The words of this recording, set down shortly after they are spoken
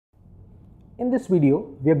In this video,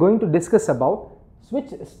 we are going to discuss about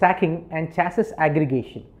switch stacking and chassis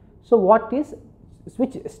aggregation. So what is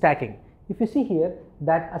switch stacking? If you see here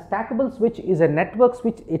that a stackable switch is a network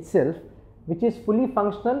switch itself which is fully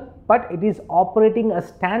functional, but it is operating a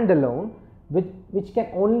standalone which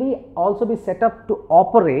can only also be set up to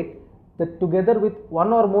operate together with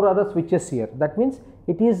one or more other switches here. That means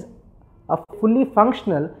it is a fully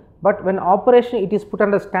functional, but when operation it is put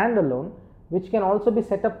under standalone, which can also be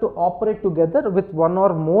set up to operate together with one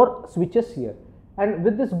or more switches here. And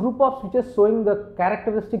with this group of switches showing the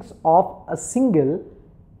characteristics of a single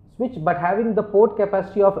switch but having the port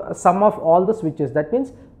capacity of a sum of all the switches. That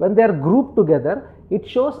means when they are grouped together, it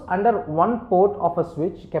shows under one port of a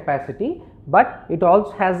switch capacity, but it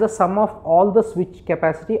also has the sum of all the switch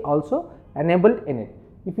capacity also enabled in it.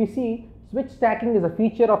 If you see, switch stacking is a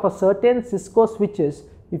feature of a certain Cisco switches.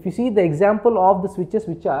 If you see the example of the switches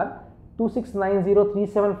which are 2690,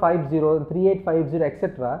 3750 and 3850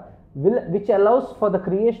 etc., which allows for the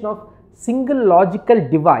creation of single logical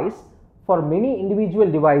device for many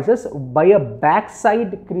individual devices by a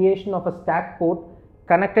backside creation of a stack port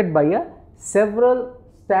connected by a several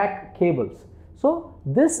stack cables. So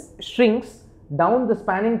this shrinks down the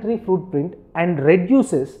spanning tree footprint and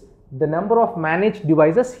reduces the number of managed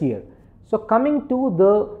devices here. So coming to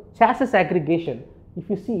the chassis aggregation, if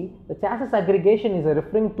you see, the chassis aggregation is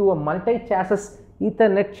referring to a multi-chassis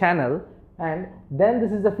Ethernet channel, and then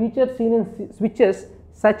this is the feature seen in switches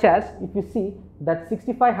such as, if you see that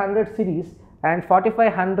 6500 series and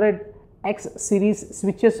 4500X series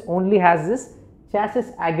switches only has this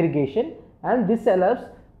chassis aggregation, and this allows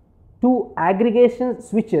two aggregation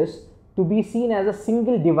switches to be seen as a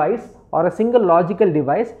single device or a single logical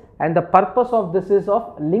device, and the purpose of this is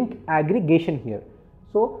of link aggregation here.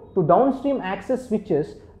 So to downstream access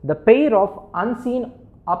switches, the pair of unseen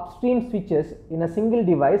upstream switches in a single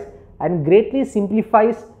device and greatly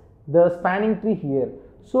simplifies the spanning tree here.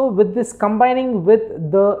 So with this combining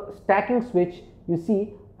with the stacking switch, you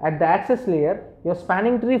see at the access layer your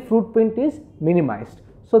spanning tree footprint is minimized.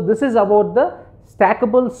 So this is about the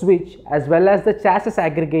stackable switch as well as the chassis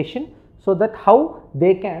aggregation, so that how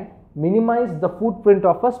they can minimize the footprint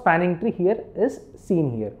of a spanning tree here is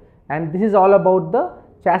seen here. And this is all about the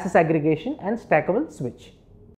chassis aggregation and stackable switch.